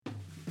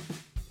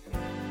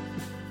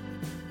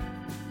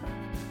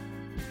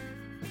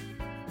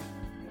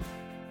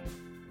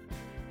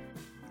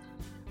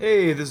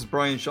Hey, this is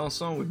Brian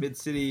Chanson with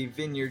Mid-City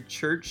Vineyard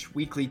Church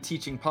weekly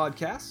teaching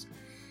podcast.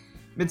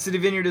 Mid-City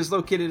Vineyard is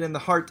located in the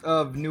heart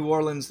of New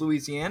Orleans,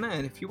 Louisiana,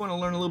 and if you want to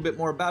learn a little bit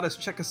more about us,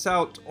 check us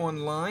out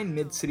online,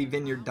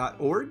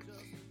 midcityvineyard.org,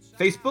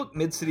 Facebook,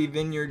 Mid-City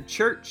Vineyard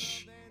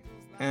Church,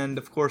 and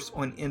of course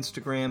on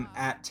Instagram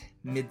at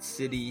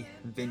Mid-City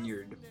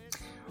Vineyard.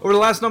 Over the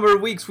last number of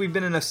weeks, we've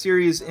been in a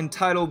series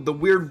entitled The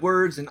Weird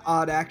Words and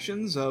Odd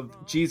Actions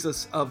of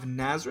Jesus of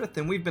Nazareth,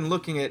 and we've been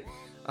looking at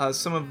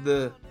some of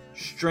the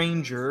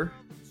stranger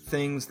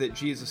things that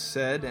Jesus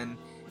said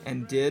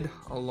and did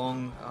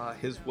along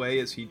his way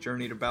as he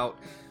journeyed about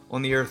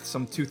on the earth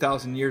some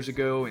 2,000 years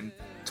ago and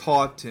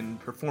taught and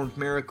performed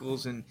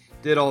miracles and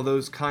did all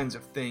those kinds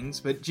of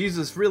things. But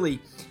Jesus really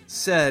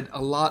said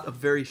a lot of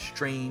very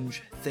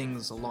strange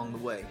things along the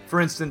way. For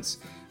instance,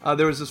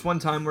 there was this one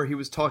time where he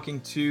was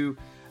talking to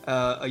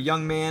a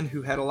young man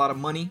who had a lot of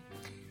money,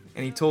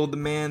 and he told the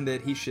man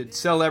that he should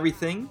sell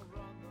everything,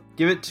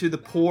 give it to the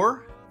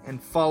poor, and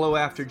follow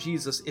after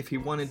Jesus if he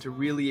wanted to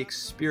really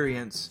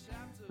experience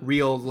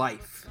real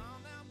life.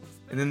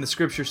 And then the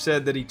scripture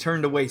said that he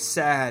turned away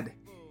sad,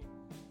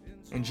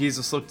 and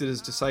Jesus looked at his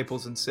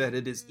disciples and said,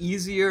 "It is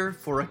easier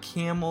for a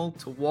camel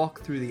to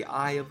walk through the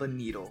eye of a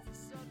needle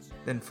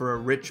than for a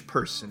rich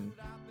person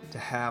to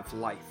have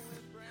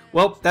life."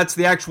 Well, that's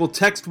the actual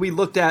text we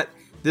looked at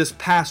this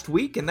past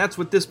week, and that's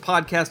what this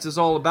podcast is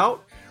all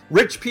about.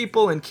 Rich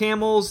people and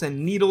camels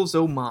and needles,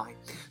 oh my.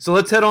 So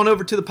let's head on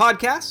over to the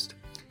podcast.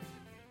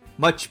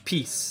 Much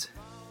peace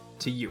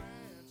to you.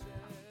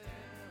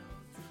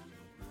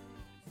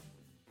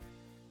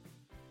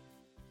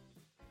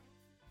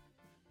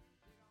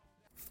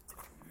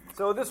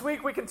 So this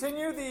week we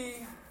continue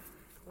the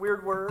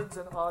weird words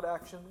and odd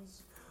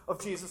actions of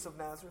Jesus of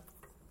Nazareth,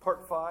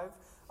 part 5.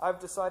 I've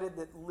decided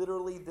that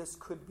literally this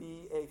could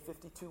be a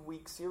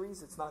 52-week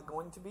series. It's not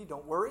going to be,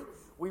 don't worry.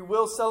 We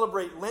will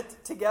celebrate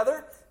Lent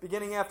together,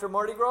 beginning after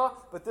Mardi Gras,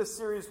 but this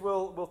series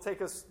will take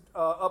us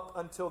up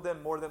until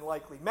then, more than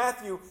likely.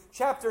 Matthew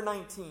chapter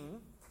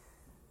 19.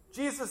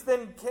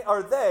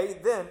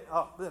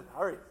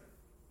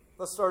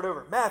 Let's start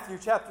over. Matthew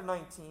chapter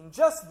 19.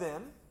 Just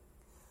then,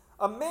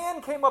 a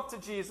man came up to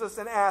Jesus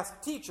and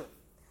asked, "Teacher,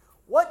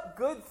 what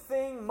good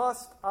thing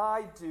must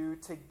I do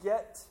to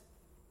get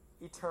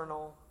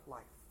eternal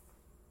life?"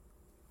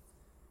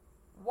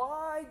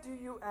 "Why do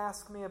you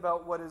ask me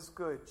about what is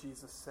good?"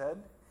 Jesus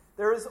said.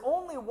 "There is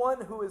only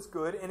one who is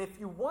good, and if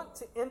you want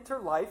to enter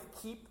life,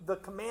 keep the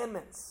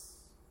commandments."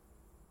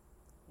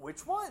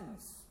 "Which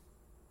ones?"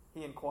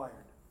 he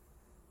inquired.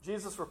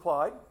 Jesus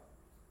replied,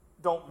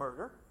 "Don't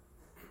murder,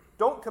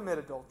 don't commit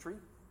adultery,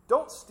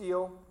 don't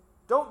steal,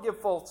 don't give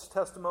false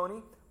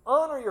testimony,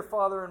 honor your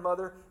father and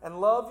mother,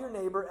 and love your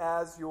neighbor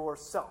as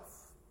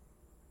yourself."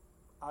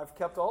 "I've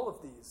kept all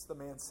of these," the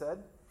man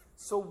said.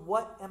 "So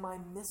what am I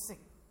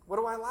missing? What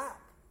do I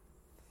lack?"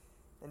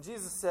 And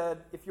Jesus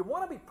said, "If you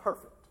want to be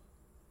perfect,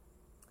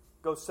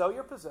 go sell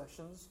your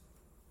possessions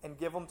and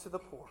give them to the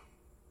poor.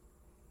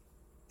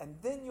 And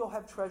then you'll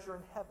have treasure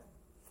in heaven.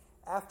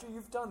 After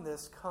you've done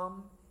this,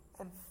 come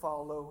and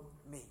follow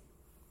me."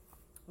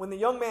 When the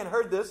young man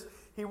heard this,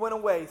 he went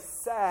away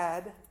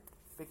sad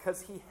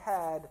because he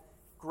had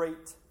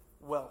great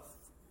wealth.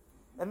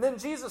 And then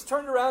Jesus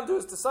turned around to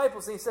his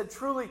disciples and he said,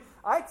 "Truly,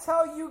 I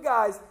tell you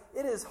guys,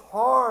 it is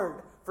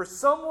hard for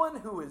someone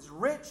who is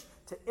rich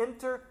to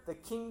enter the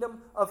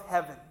kingdom of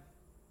heaven.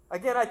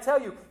 Again, I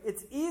tell you,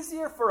 it's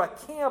easier for a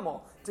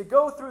camel to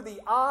go through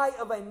the eye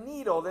of a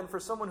needle than for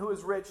someone who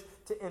is rich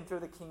to enter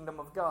the kingdom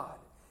of God."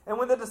 And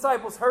when the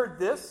disciples heard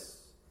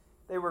this,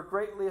 they were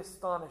greatly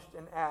astonished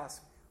and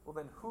asked, "Well,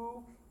 then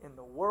who in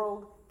the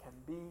world can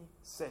be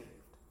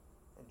saved?"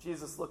 And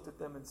Jesus looked at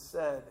them and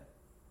said,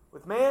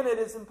 "With man it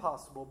is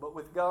impossible, but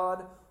with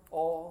God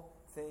all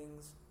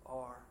things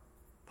are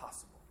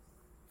possible."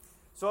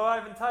 So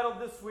I've entitled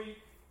this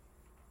week,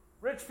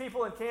 "Rich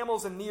People and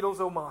Camels and Needles,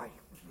 oh my."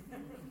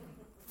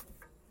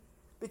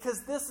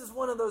 Because this is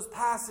one of those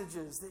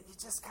passages that you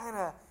just kind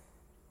of,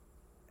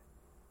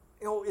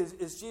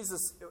 is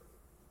Jesus,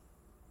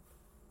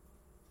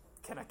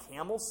 can a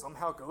camel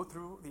somehow go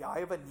through the eye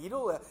of a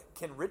needle?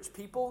 Can rich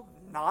people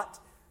not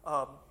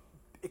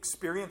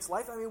experience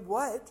life? I mean,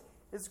 what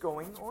is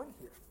going on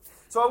here?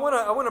 So I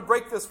want to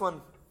break this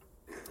one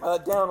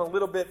down a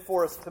little bit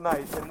for us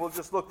tonight, and we'll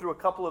just look through a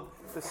couple of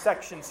the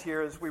sections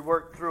here as we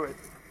work through it.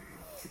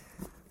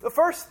 The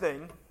first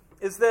thing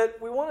is that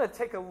we want to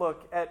take a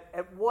look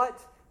at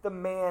what the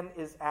man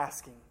is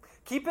asking.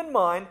 Keep in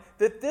mind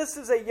that this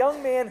is a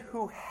young man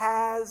who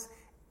has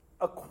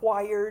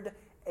acquired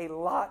a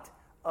lot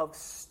of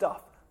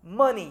stuff,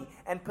 money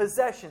and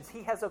possessions.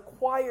 He has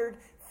acquired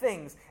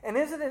things. And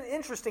isn't it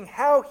interesting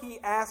how he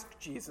asked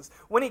Jesus?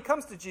 When he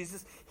comes to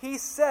Jesus, he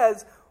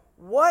says,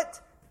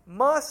 "What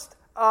must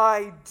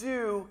I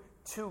do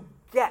to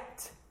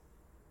get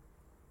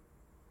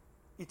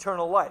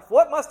eternal life?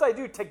 What must I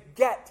do to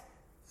get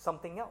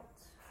something else?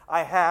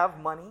 I have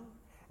money,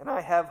 and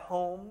I have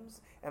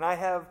homes, and I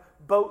have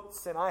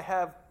boats, and I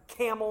have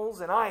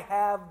camels, and I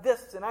have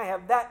this, and I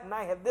have that, and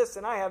I have this,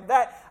 and I have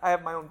that. I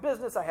have my own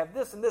business, I have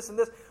this, and this, and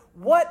this.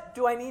 What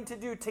do I need to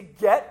do to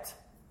get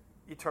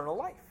eternal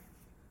life?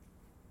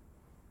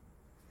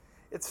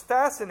 It's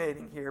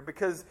fascinating here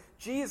because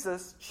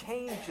Jesus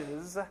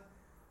changes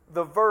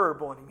the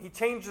verb on him. He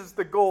changes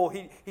the goal.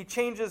 He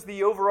changes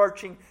the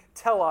overarching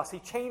telos. He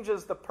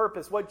changes the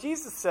purpose. What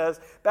Jesus says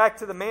back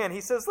to the man,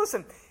 he says,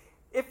 listen,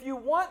 if you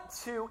want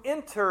to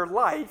enter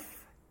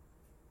life,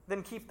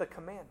 then keep the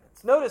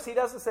commandments. Notice he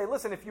doesn't say,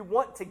 listen, if you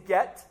want to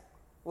get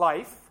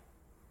life,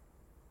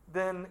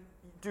 then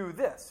do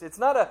this. It's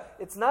not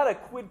a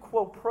quid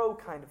quo pro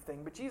kind of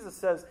thing. But Jesus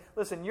says,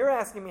 listen, you're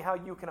asking me how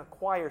you can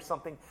acquire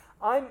something.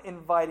 I'm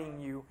inviting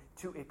you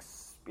to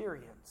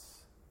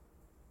experience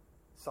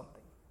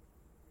something.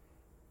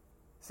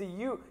 See,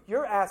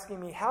 you're asking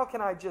me, how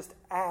can I just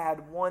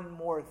add one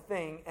more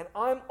thing? And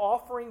I'm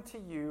offering to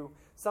you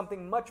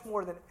something much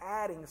more than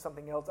adding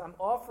something else. I'm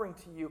offering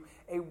to you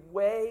a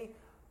way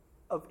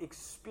of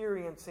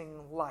experiencing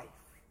life.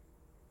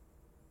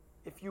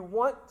 If you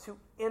want to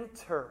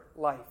enter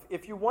life,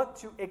 if you want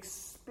to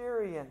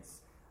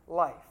experience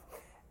life.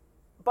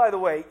 By the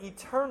way,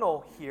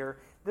 eternal here,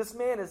 this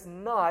man is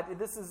not,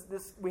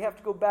 we have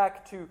to go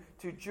back to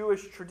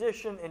Jewish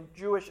tradition and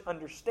Jewish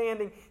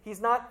understanding.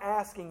 He's not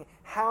asking,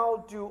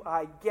 how do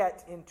I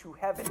get into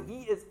heaven?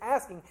 He is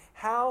asking,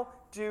 how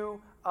do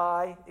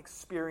I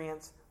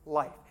experience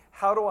life?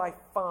 How do I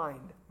find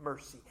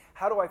mercy?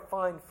 How do I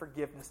find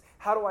forgiveness?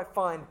 How do I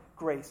find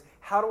grace?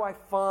 How do I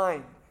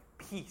find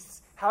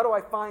peace? How do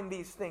I find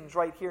these things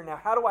right here now?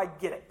 How do I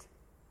get it?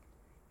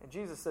 And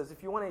Jesus says,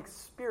 if you want to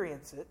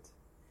experience it,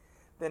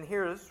 then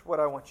here's what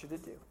I want you to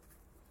do.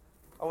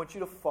 I want you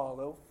to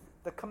follow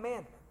the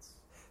commandments.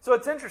 So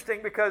it's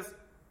interesting because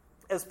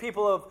as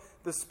people of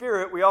the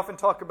Spirit, we often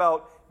talk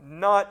about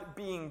not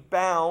being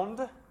bound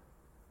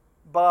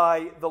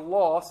by the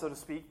law, so to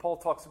speak. Paul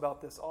talks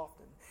about this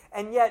often.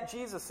 And yet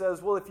Jesus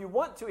says, well, if you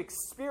want to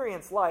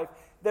experience life,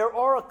 there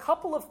are a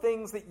couple of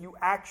things that you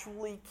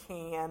actually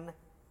can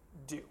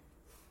do.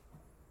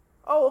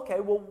 Oh,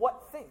 okay, well,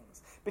 what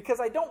things? Because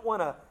I don't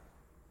want to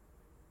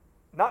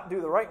not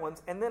do the right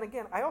ones, and then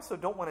again, I also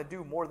don't want to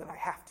do more than I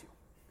have to.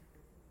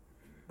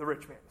 The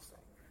rich man is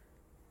saying.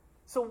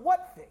 So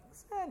what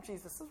things? And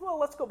Jesus says, well,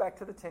 let's go back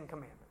to the 10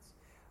 Commandments.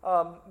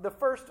 The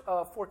first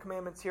 4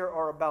 commandments here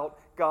are about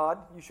God.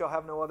 You shall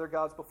have no other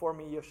gods before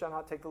me. You shall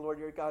not take the Lord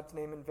your God's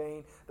name in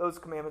vain. Those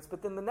commandments.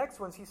 But then the next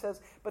ones, he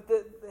says, but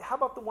how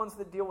about the ones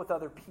that deal with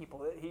other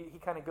people? He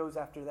kind of goes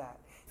after that.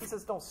 He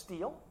says, don't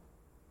steal.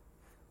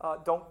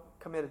 Don't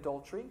commit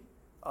adultery.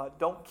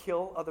 Don't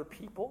kill other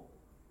people.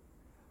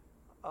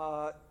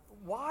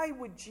 Why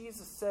would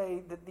Jesus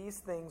say that these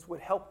things would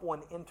help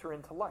one enter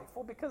into life?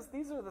 Well, because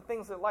these are the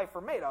things that life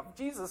are made of.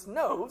 Jesus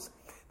knows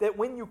that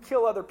when you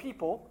kill other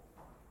people,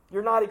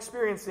 you're not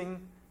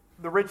experiencing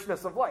the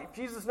richness of life.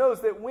 Jesus knows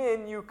that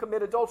when you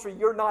commit adultery,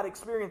 you're not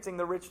experiencing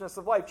the richness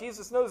of life.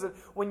 Jesus knows that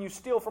when you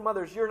steal from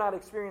others, you're not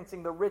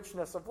experiencing the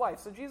richness of life.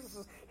 So Jesus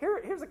says,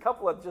 here's a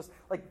couple of just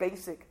like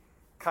basic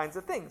kinds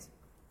of things.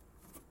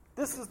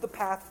 This is the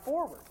path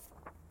forward.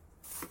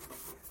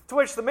 To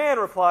which the man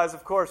replies,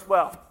 of course,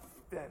 well,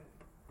 then,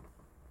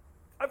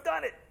 I've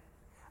done it.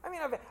 I mean,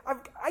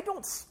 I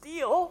don't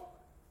steal.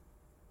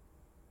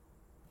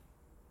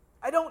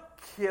 I don't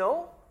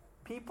kill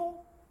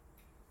people.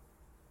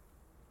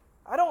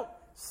 I don't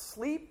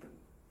sleep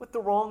with the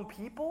wrong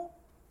people.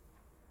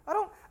 I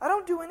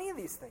don't do any of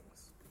these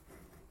things.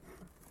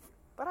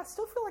 But I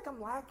still feel like I'm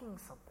lacking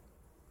something.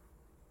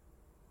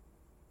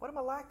 What am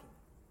I lacking?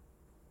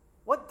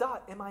 What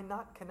dot am I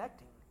not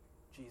connecting,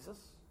 Jesus?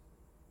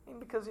 I mean,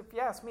 because if you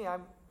ask me,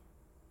 I'm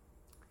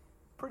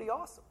pretty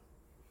awesome.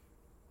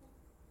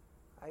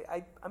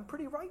 I'm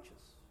pretty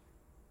righteous.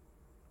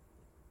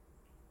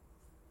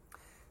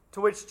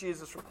 To which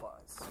Jesus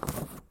replies,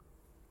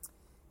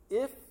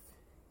 if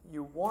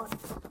you want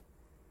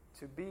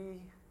to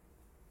be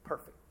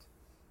perfect.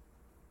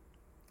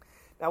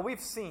 Now,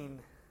 we've seen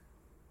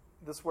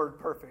this word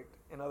perfect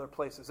in other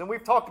places, and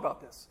we've talked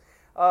about this.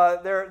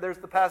 There's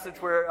the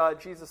passage where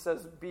Jesus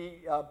says,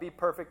 "Be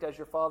perfect as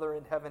your Father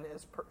in heaven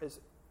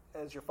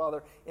as your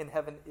Father in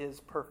heaven is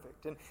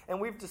perfect." And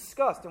we've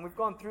discussed and we've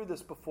gone through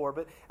this before,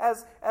 but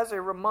as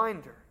a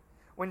reminder,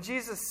 when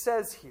Jesus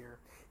says here,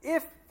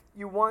 "If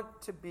you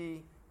want to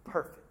be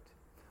perfect,"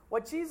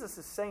 what Jesus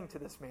is saying to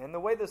this man, the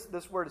way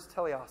this word is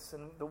teleos,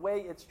 and the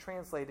way it's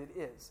translated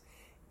is,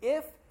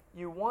 if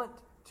you want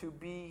to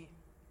be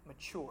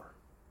mature,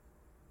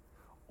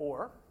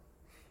 or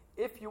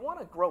if you want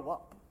to grow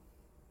up,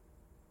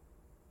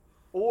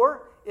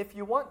 or if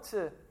you want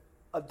to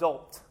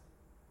adult,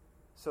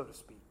 so to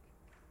speak.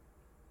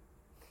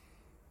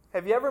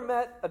 Have you ever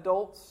met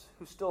adults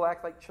who still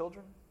act like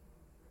children?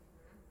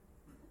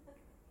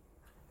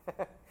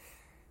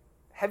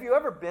 Have you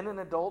ever been an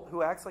adult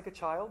who acts like a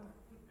child?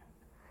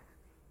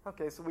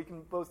 Okay, so we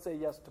can both say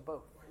yes to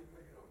both.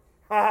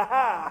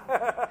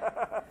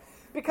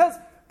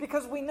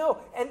 Because we know,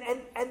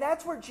 and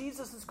that's where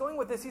Jesus is going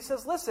with this. He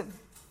says, listen,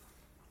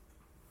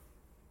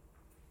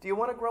 do you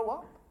want to grow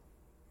up?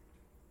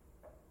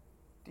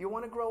 Do you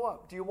want to grow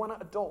up? Do you want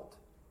to adult?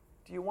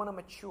 Do you want to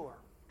mature?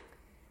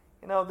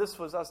 I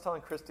was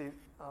telling Christy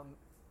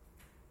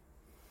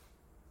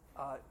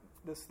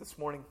this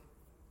morning.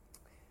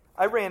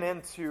 I ran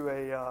into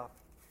let's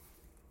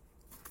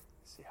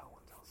see how I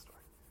want to tell a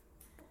story.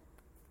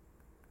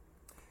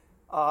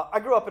 I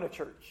grew up in a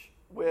church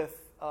with,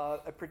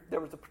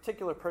 there was a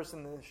particular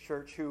person in this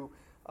church who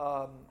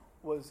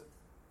was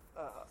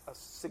a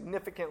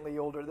significantly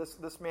older.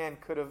 This man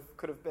could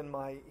have been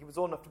he was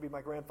old enough to be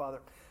my grandfather.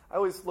 I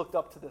always looked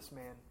up to this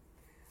man.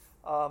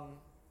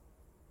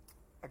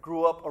 I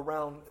grew up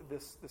around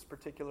this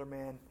particular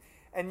man.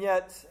 And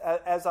yet,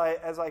 as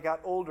I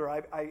got older,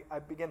 I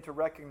began to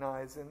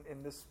recognize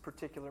in this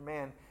particular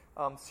man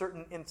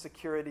certain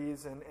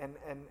insecurities,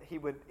 and he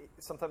would,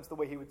 sometimes the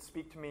way he would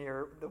speak to me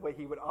or the way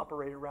he would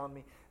operate around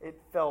me, it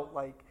felt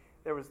like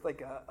there was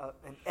like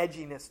an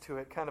edginess to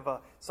it, kind of a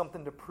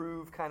something to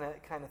prove kind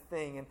of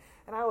thing. And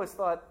I always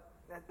thought,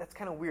 that's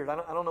kind of weird. I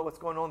don't know what's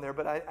going on there,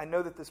 but I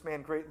know that this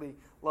man greatly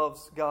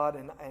loves God,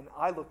 and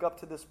I look up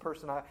to this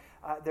person.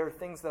 There are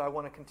things that I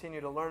want to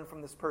continue to learn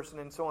from this person,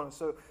 and so on and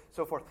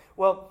so forth.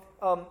 Well,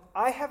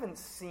 I haven't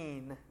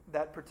seen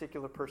that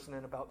particular person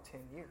in about 10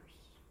 years.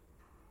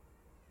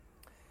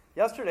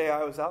 Yesterday,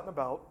 I was out and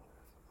about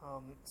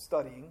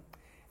studying,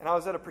 and I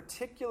was at a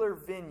particular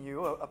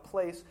venue, a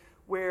place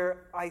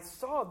where I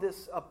saw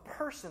a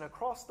person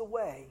across the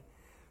way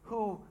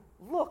who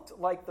looked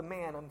like the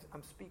man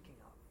I'm speaking of.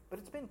 But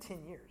it's been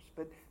 10 years.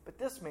 But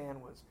this man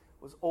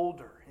was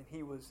older, and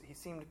he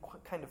seemed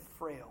kind of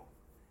frail.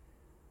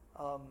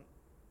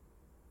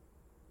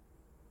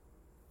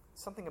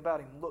 Something about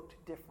him looked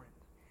different.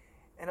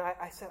 And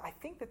I said, I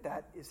think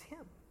that is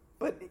him.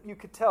 But you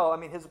could tell,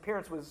 his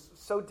appearance was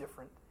so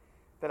different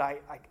that I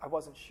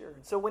wasn't sure.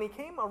 And so when he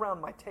came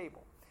around my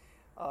table,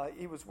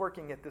 he was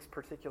working at this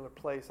particular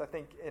place. I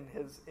think in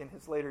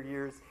his later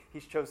years,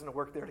 he's chosen to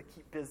work there to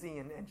keep busy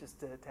and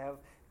just to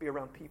be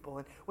around people.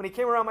 And when he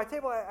came around my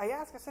table, I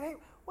asked, I said, hey,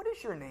 what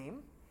is your name?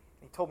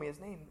 And he told me his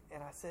name,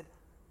 and I said,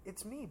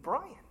 it's me,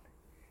 Brian.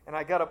 And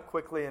I got up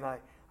quickly, and I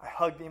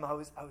hugged him. I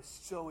was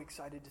so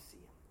excited to see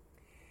him.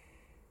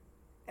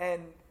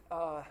 And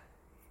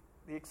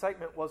the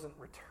excitement wasn't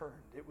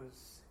returned. It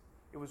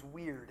was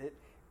weird.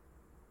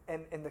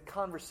 And the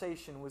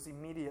conversation was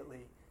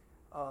immediately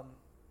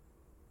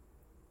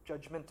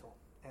judgmental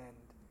and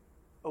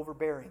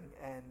overbearing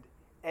and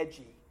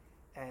edgy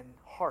and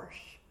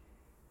harsh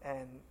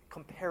and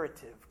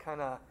comparative,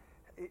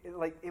 it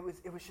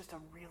was just a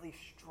really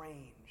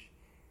strange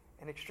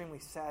and extremely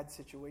sad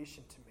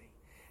situation to me.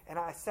 And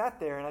I sat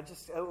there and I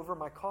just over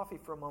my coffee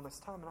for a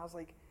moment's time, and I was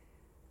like,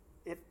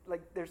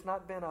 there's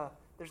not been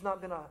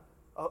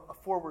a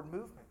forward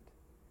movement.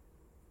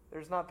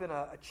 There's not been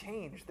a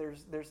change.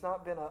 There's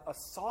not been a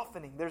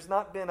softening. There's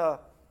not been a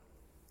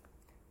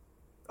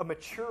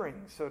maturing,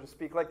 so to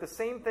speak. Like the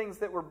same things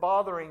that were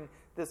bothering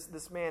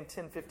this man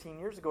 10, 15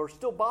 years ago are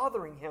still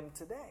bothering him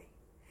today.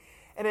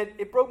 And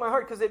it broke my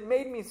heart because it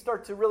made me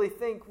start to really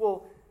think,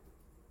 well,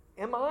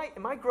 am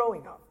I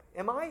growing up?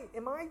 Am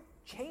I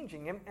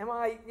changing? Am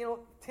I,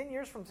 10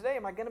 years from today,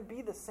 am I going to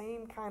be the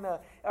same kind of,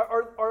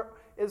 or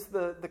is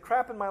the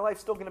crap in my life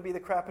still going to be the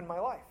crap in my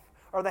life?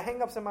 Are the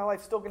hang-ups in my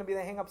life still going to be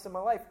the hang-ups in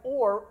my life?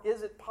 Or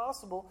is it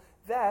possible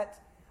that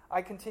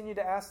I continue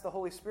to ask the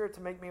Holy Spirit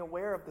to make me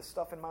aware of the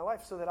stuff in my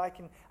life so that I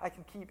can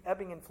keep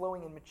ebbing and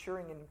flowing and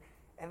maturing?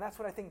 And that's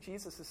what I think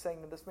Jesus is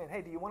saying to this man.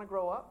 Hey, do you want to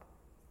grow up?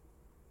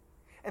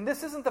 And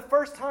this isn't the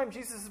first time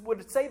Jesus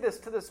would say this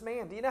to this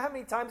man. Do you know how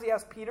many times he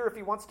asked Peter if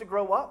he wants to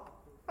grow up?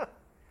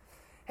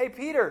 Hey,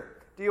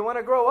 Peter, do you want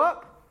to grow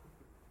up?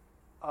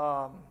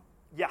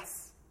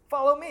 Yes.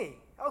 Follow me.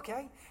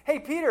 Okay. Hey,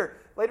 Peter,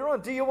 later on,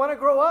 do you want to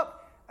grow up?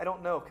 I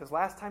don't know, because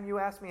last time you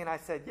asked me and I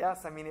said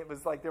yes, it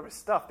was like there was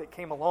stuff that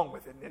came along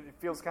with it. And it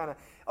feels kind of,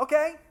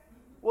 okay,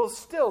 well,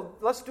 still,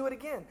 let's do it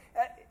again.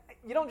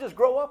 You don't just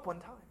grow up one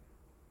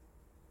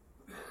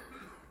time.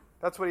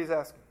 That's what he's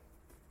asking.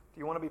 Do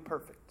you want to be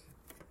perfect?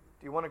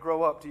 Do you want to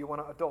grow up? Do you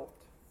want to adult?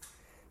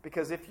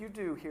 Because if you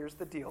do, here's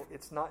the deal.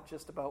 It's not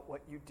just about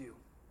what you do.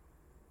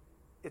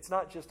 It's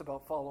not just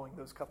about following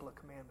those couple of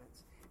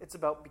commandments. It's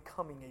about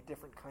becoming a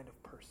different kind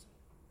of person.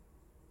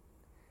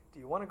 Do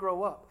you want to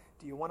grow up?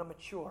 Do you want to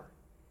mature?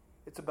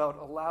 It's about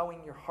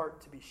allowing your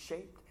heart to be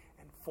shaped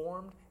and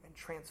formed and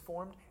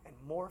transformed and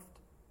morphed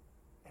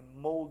and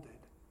molded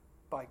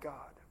by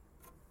God.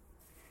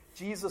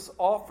 Jesus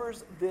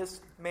offers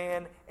this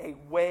man a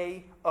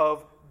way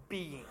of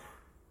being.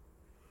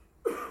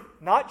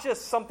 Not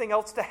just something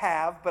else to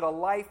have, but a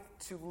life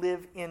to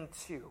live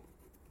into.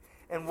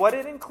 And what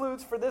it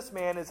includes for this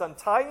man is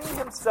untying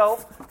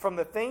himself from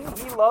the thing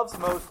he loves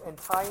most and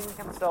tying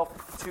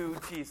himself to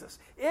Jesus.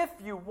 If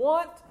you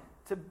want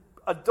to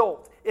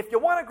adult, if you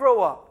want to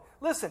grow up,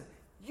 listen,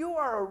 you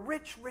are a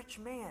rich, rich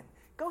man.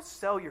 Go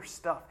sell your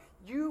stuff.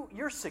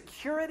 Your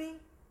security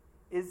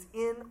is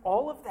in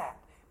all of that.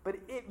 But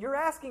if you're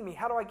asking me,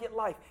 how do I get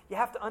life? You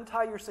have to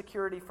untie your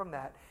security from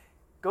that.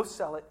 Go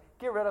sell it.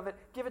 Get rid of it.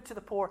 Give it to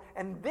the poor.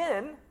 And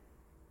then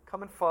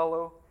come and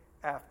follow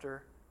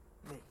after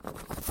me.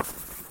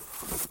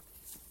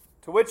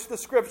 To which the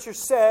scripture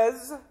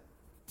says,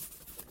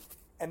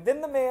 and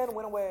then the man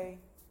went away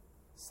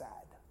sad.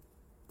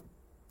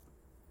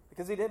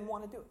 Because he didn't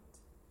want to do it.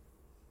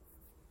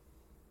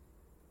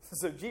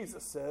 So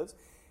Jesus says,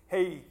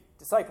 hey,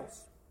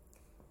 disciples,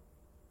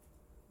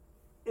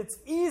 it's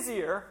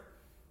easier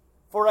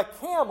for a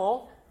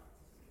camel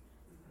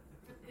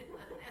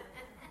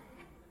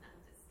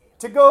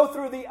to go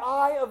through the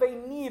eye of a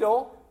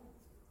needle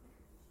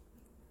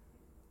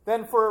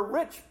than for a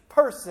rich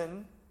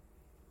person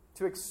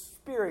to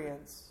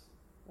experience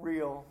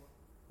real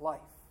life.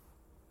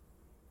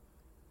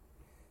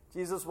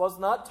 Jesus was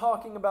not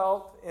talking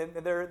about, and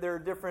there have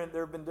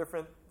been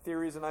different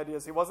theories and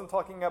ideas. He wasn't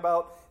talking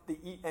about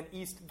an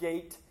east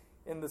gate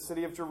in the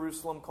city of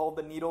Jerusalem called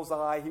the Needle's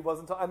Eye. He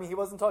wasn't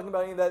talking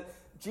about any of that.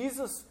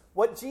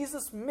 What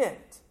Jesus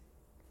meant,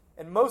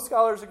 and most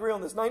scholars agree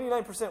on this,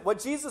 99%, what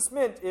Jesus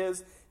meant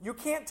is you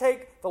can't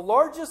take the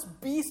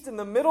largest beast in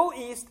the Middle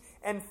East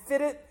and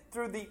fit it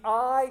through the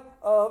eye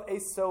of a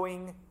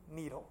sewing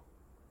needle.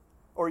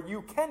 Or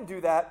you can do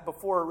that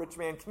before a rich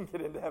man can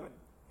get into heaven.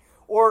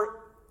 Or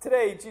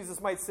today, Jesus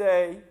might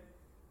say,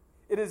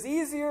 it is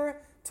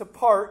easier to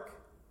park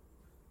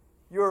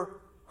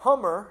your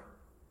Hummer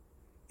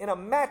in a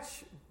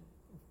matchbox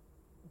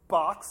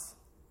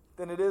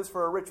than it is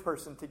for a rich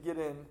person to get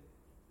in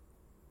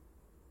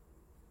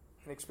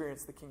and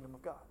experience the kingdom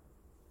of God.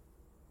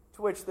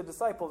 To which the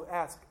disciples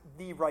ask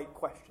the right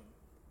question.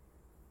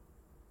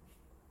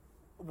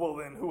 Well,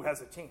 then who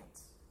has a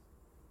chance?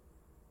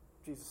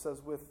 Jesus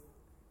says, with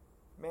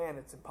man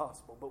it's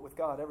impossible, but with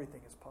God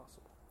everything is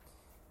possible.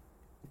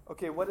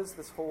 Okay, what is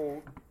this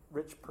whole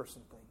rich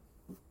person thing?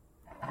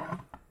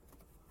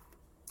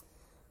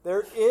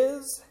 There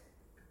is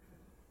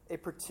a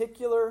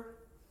particular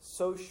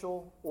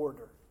social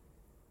order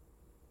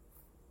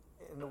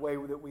in the way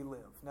that we live.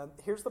 Now,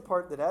 here's the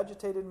part that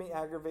agitated me,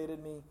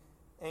 aggravated me,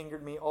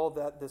 angered me, all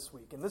that this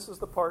week. And this is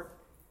the part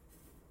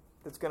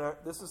that's gonna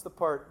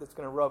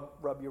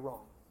rub you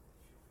wrong.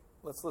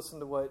 Let's listen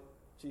to what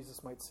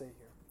Jesus might say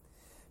here.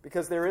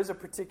 Because there is a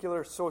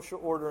particular social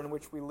order in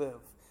which we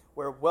live,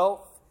 where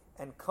wealth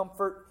and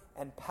comfort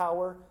and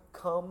power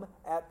come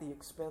at the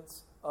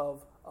expense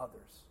of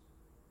others.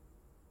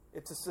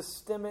 It's a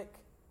systemic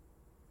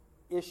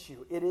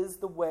issue. It is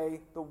the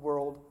way the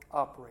world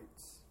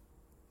operates.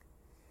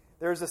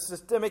 There's a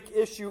systemic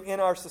issue in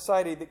our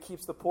society that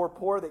keeps the poor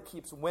poor, that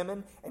keeps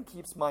women and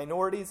keeps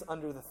minorities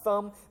under the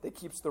thumb, that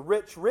keeps the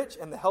rich rich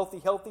and the healthy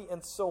healthy,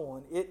 and so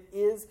on. It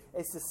is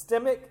a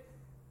systemic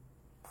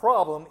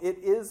problem. It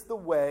is the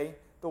way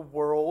the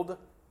world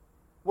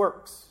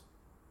works.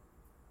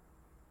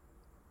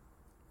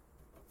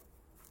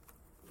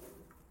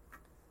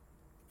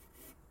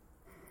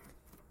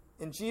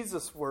 In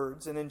Jesus'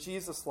 words and in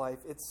Jesus' life,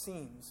 it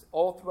seems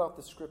all throughout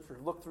the Scripture,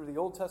 look through the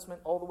Old Testament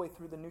all the way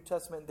through the New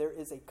Testament, there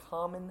is a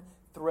common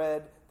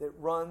thread that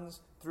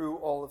runs through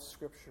all of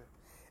Scripture.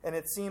 And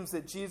it seems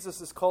that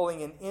Jesus is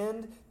calling an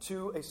end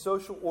to a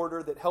social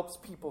order that helps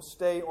people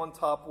stay on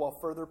top while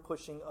further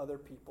pushing other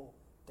people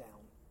down.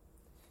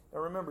 Now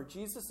remember,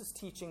 Jesus is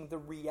teaching the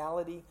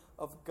reality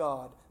of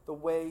God, the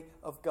way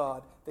of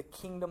God, the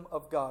kingdom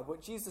of God.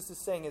 What Jesus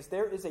is saying is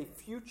there is a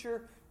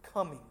future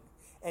coming.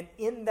 And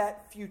in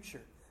that future,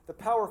 the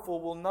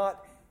powerful will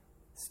not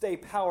stay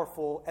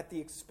powerful at the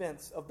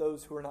expense of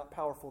those who are not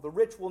powerful. The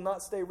rich will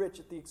not stay rich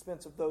at the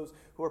expense of those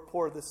who are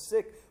poor. The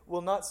sick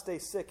will not stay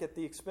sick at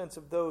the expense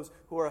of those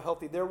who are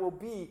healthy. There will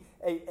be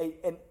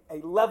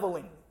a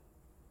leveling.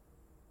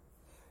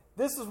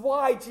 This is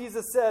why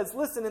Jesus says,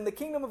 listen, in the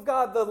kingdom of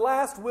God, the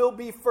last will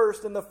be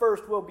first and the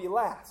first will be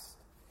last.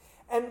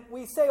 And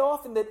we say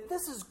often that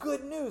this is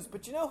good news,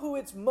 but you know who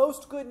it's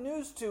most good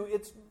news to?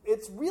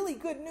 It's really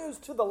good news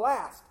to the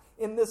last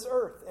in this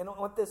earth and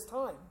at this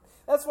time.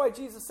 That's why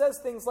Jesus says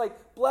things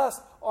like,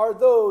 blessed are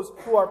those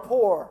who are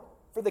poor,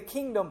 for the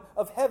kingdom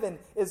of heaven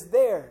is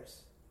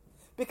theirs.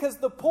 Because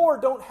the poor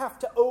don't have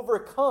to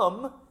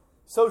overcome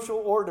social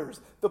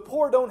orders. The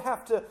poor don't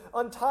have to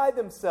untie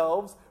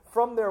themselves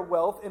from their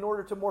wealth in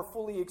order to more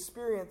fully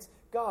experience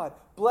God.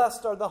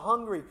 Blessed are the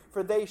hungry,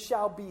 for they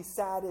shall be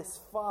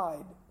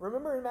satisfied.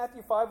 Remember in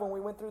Matthew 5 when we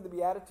went through the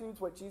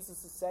Beatitudes what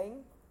Jesus is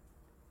saying?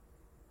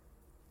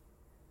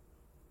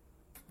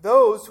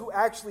 Those who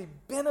actually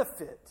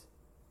benefit,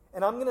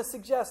 and I'm going to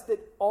suggest that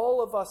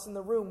all of us in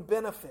the room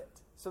benefit.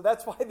 So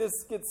that's why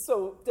this gets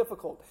so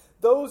difficult.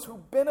 Those who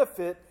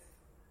benefit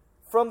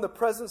from the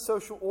present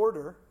social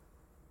order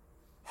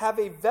have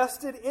a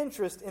vested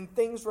interest in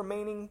things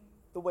remaining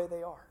the way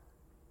they are.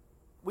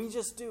 We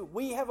just do.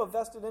 We have a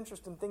vested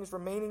interest in things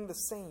remaining the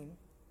same.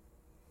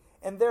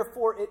 And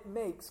therefore, it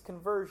makes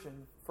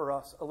conversion for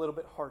us a little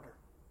bit harder.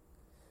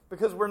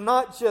 Because we're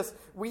not just,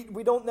 we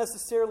don't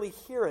necessarily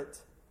hear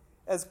it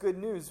as good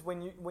news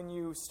when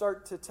you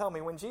start to tell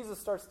me, when Jesus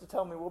starts to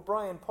tell me, well,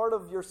 Brian, part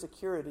of your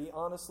security,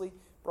 honestly,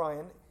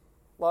 Brian,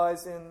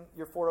 lies in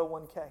your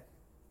 401k.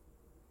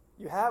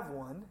 You have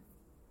one,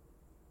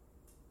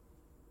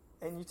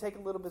 and you take a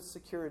little bit of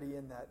security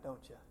in that,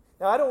 don't you?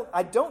 Now,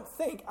 I don't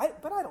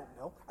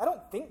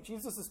think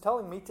Jesus is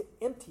telling me to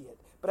empty it.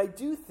 But I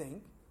do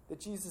think that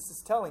Jesus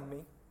is telling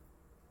me,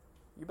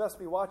 you best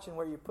be watching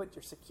where you put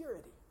your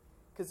security.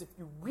 Because if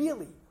you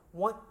really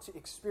want to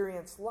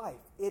experience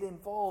life, it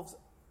involves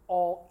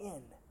all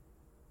in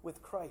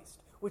with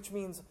Christ. Which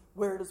means,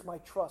 where does my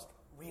trust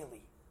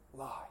really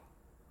lie?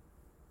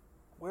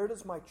 Where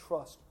does my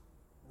trust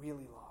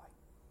really lie?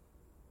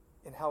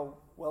 In how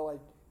well I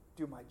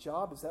do my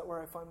job? Is that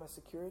where I find my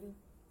security?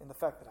 In the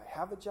fact that I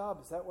have a job?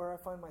 Is that where I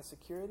find my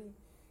security?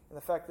 In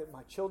the fact that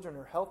my children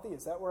are healthy?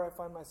 Is that where I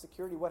find my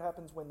security? What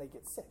happens when they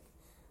get sick?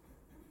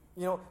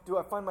 Do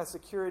I find my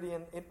security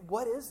in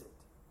what is it?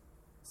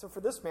 So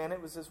for this man,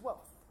 it was his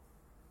wealth.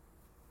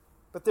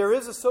 But there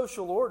is a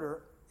social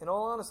order. In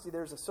all honesty,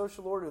 there's a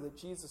social order that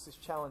Jesus is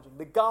challenging.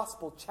 The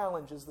gospel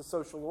challenges the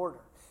social order.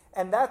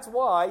 And that's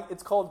why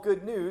it's called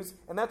good news,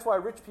 and that's why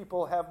rich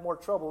people have more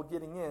trouble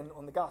getting in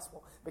on the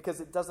gospel,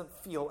 because it doesn't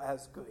feel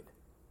as good,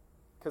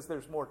 because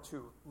there's more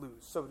to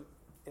lose. So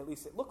at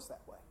least it looks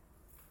that way.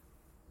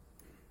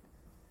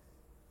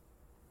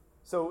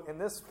 So in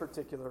this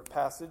particular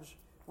passage,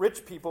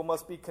 rich people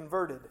must be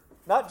converted,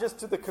 not just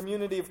to the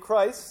community of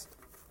Christ,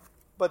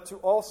 but to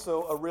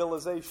also a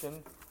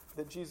realization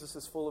that Jesus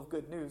is full of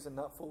good news and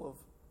not full of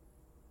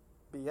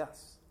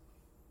BS.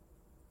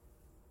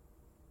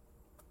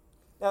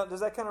 Now,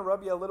 does that kind of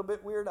rub you a little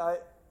bit weird? I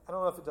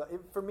don't know if it does.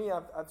 For me,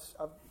 I've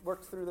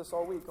worked through this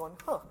all week going,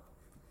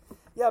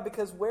 yeah,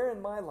 because where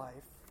in my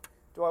life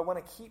do I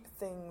want to keep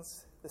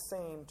things the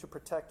same to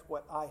protect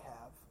what I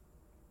have,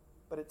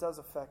 but it does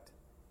affect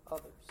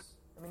others?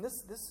 I mean,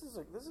 this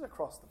is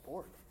across the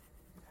board.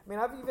 I mean,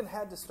 I've even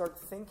had to start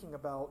thinking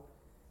about,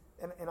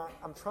 and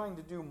I'm trying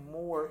to do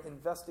more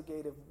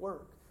investigative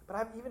work, but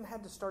I've even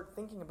had to start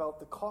thinking about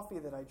the coffee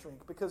that I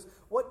drink, because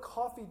what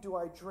coffee do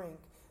I drink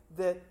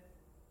that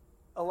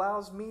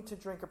allows me to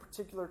drink a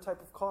particular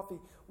type of coffee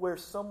where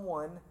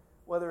someone,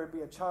 whether it be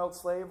a child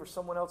slave or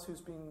someone else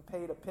who's being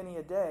paid a penny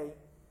a day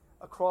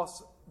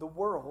across the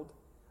world,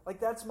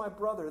 like that's my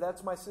brother,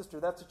 that's my sister,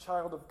 that's a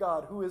child of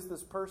God. Who is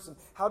this person?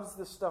 How does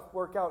this stuff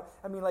work out?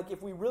 I mean, like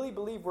if we really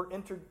believe we're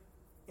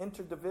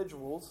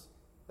individuals,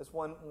 as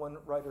one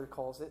writer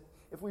calls it,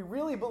 if we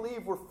really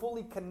believe we're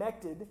fully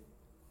connected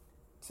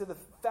to the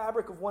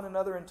fabric of one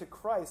another and to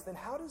Christ, then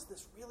how does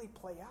this really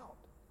play out?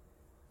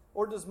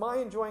 Or does my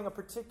enjoying a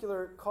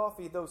particular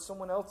coffee, though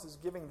someone else is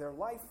giving their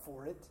life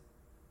for it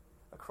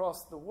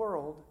across the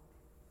world,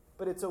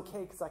 but it's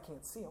okay because I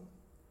can't see them,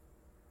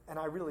 and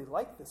I really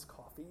like this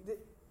coffee.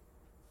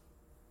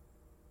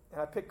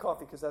 And I pick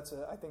coffee because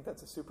I think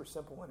that's a super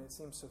simple one. It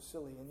seems so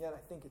silly, and yet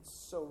I think it's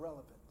so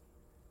relevant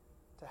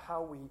to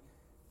how we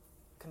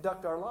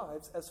conduct our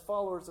lives as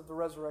followers of the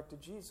resurrected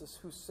Jesus,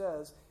 who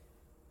says,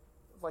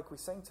 like we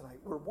sang tonight,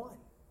 we're one.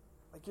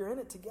 Like you're in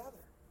it together.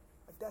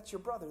 Like that's your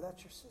brother,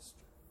 that's your sister.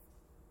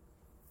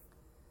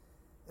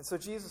 And so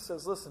Jesus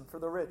says, listen, for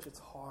the rich, it's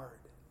hard.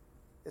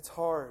 It's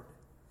hard.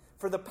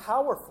 For the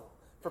powerful,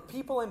 for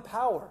people in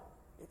power,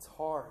 it's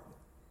hard.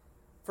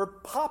 For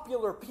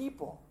popular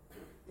people,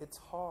 it's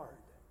hard.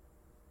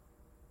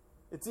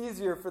 It's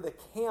easier for the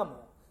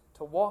camel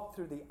to walk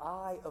through the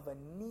eye of a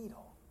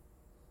needle,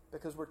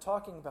 because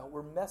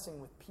we're messing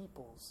with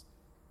people's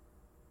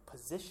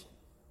position.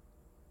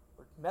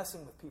 We're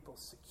messing with people's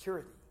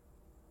security.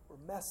 We're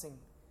messing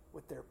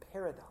with their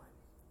paradigm.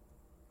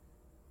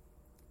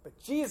 But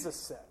Jesus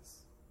says,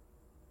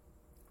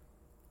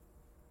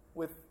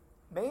 with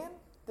man,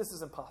 this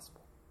is impossible.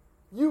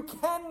 You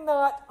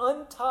cannot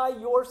untie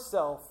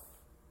yourself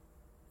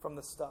from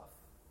the stuff.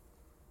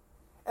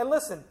 And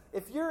listen,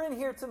 if you're in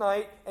here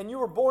tonight and you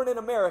were born in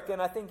America,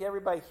 and I think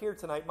everybody here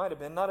tonight might have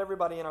been, not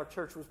everybody in our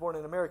church was born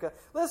in America.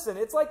 Listen,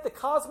 it's like the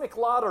cosmic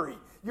lottery.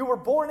 You were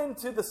born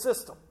into the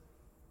system.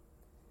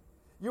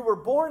 You were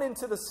born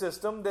into the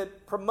system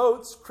that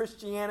promotes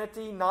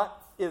Christianity,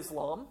 not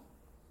Islam.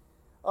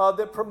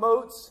 That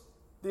promotes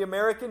the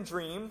American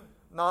dream,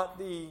 not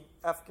the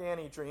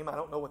Afghani dream. I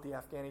don't know what the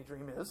Afghani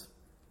dream is.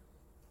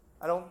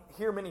 I don't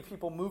hear many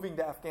people moving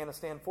to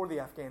Afghanistan for the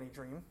Afghani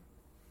dream.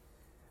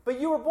 But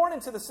you were born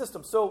into the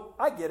system, so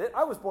I get it.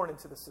 I was born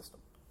into the system.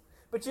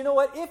 But you know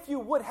what? If you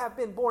would have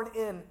been born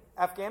in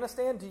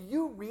Afghanistan, do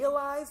you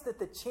realize that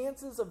the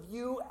chances of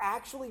you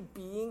actually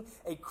being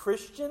a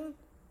Christian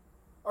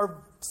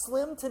are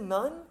slim to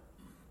none?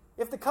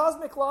 If the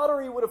cosmic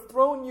lottery would have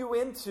thrown you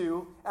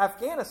into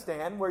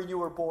Afghanistan, where you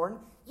were born,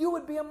 you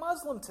would be a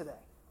Muslim today.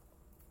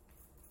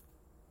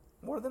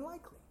 More than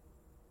likely.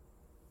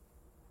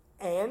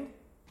 And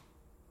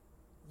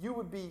you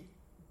would be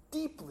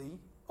deeply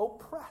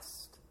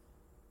oppressed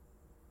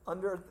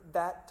under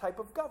that type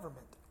of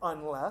government,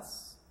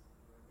 unless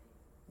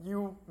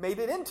you made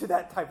it into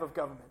that type of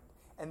government.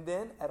 And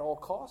then, at all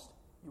cost,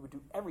 you would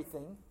do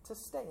everything to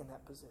stay in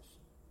that position.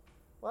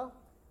 Well,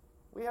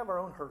 we have our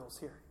own hurdles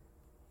here.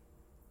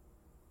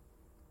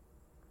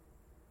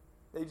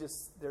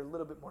 They're a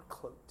little bit more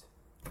cloaked.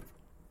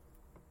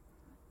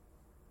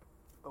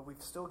 But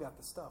we've still got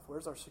the stuff.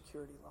 Where's our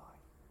security lie?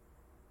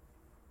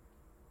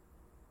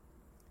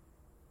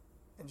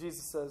 And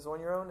Jesus says, on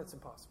your own, it's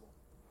impossible.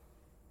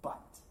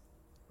 But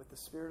with the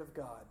Spirit of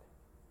God,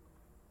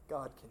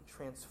 God can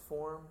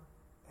transform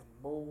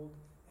and mold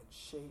and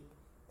shape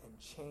and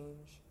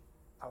change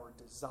our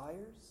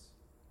desires,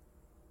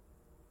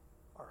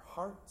 our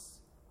hearts,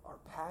 our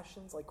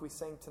passions, like we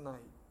sang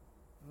tonight.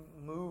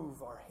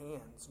 Move our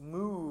hands,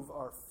 move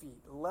our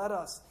feet. Let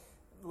us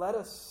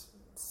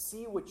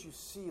see what you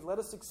see. Let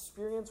us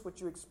experience what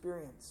you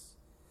experience.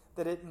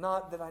 That I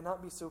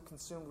not be so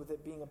consumed with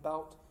it being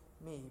about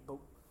me, but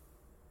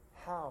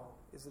how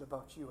is it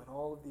about you in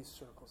all of these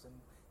circles, and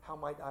how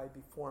might I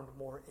be formed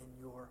more in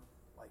your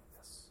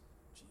likeness,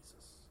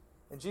 Jesus?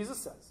 And Jesus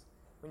says,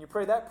 when you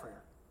pray that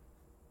prayer,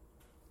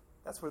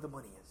 that's where the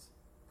money is.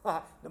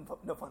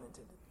 No pun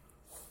intended.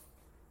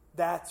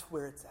 That's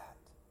where it's at.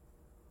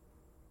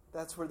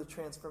 That's where the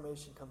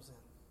transformation comes in.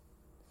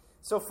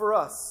 So for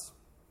us,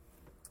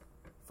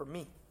 for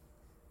me,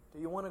 do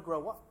you want to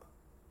grow up?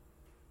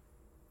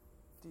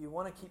 Do you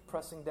want to keep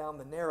pressing down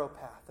the narrow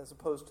path as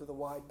opposed to the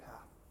wide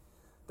path?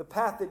 The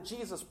path that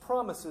Jesus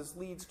promises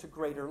leads to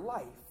greater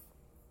life.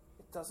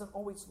 It doesn't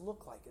always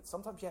look like it.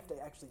 Sometimes you have to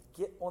actually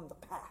get on the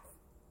path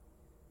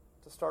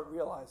to start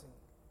realizing,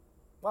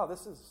 wow,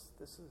 this is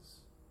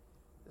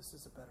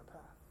a better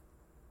path.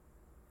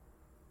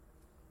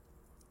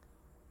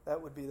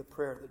 That would be the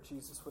prayer that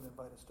Jesus would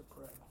invite us to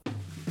pray.